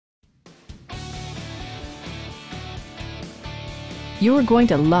You are going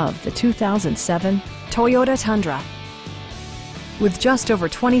to love the 2007 Toyota Tundra. With just over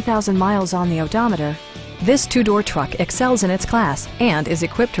 20,000 miles on the odometer, this two-door truck excels in its class and is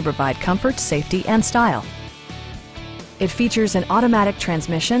equipped to provide comfort, safety, and style. It features an automatic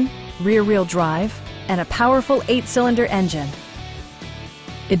transmission, rear-wheel drive, and a powerful 8-cylinder engine.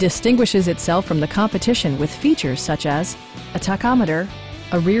 It distinguishes itself from the competition with features such as a tachometer,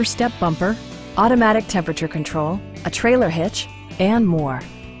 a rear step bumper, automatic temperature control, a trailer hitch, and more.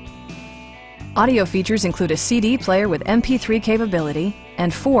 Audio features include a CD player with MP3 capability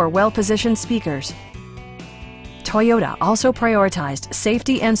and 4 well-positioned speakers. Toyota also prioritized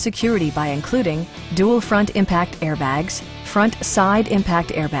safety and security by including dual front impact airbags, front side impact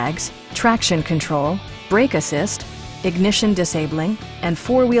airbags, traction control, brake assist, ignition disabling, and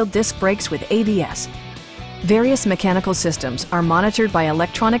 4-wheel disc brakes with ABS. Various mechanical systems are monitored by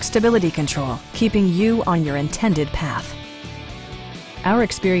electronic stability control, keeping you on your intended path. Our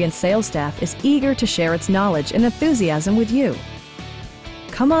experienced sales staff is eager to share its knowledge and enthusiasm with you.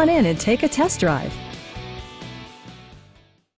 Come on in and take a test drive.